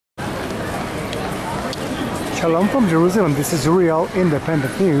Shalom from Jerusalem. This is Uriel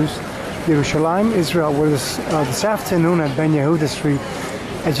Independent News. Yerushalayim, Israel. We're this afternoon at Ben Yehuda Street.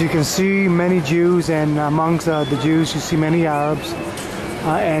 As you can see, many Jews, and amongst the Jews, you see many Arabs,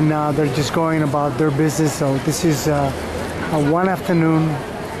 and they're just going about their business. So this is one afternoon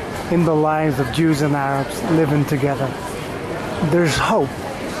in the lives of Jews and Arabs living together. There's hope,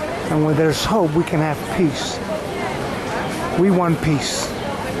 and when there's hope, we can have peace. We want peace.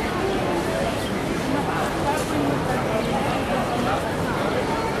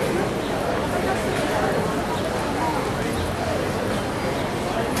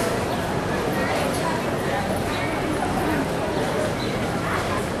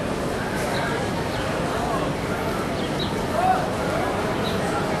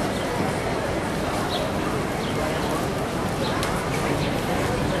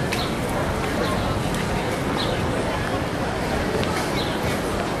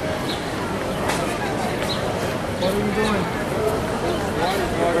 What are you doing?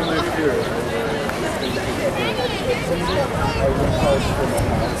 Water next year.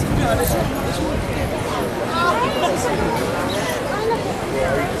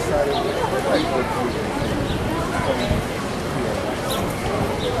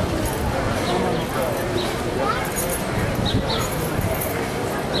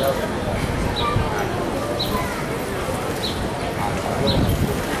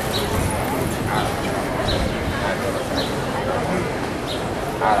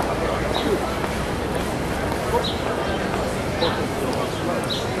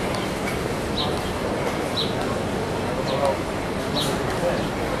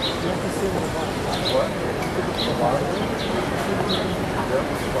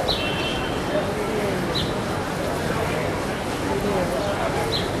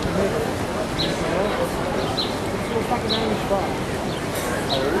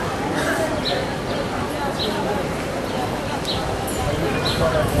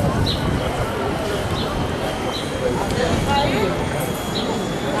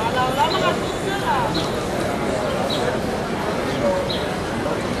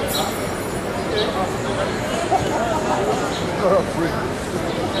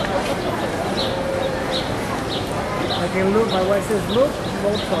 I can look, my wife says look,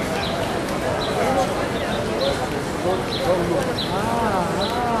 don't talk.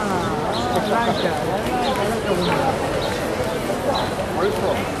 I like that. Where are you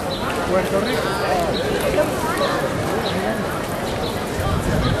from? Puerto Rico.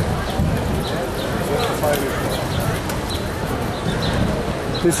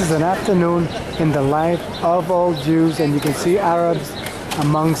 This is an afternoon in the life of all Jews, and you can see Arabs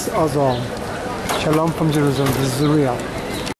amongst us all. Shalom from Jerusalem. This is Uriel.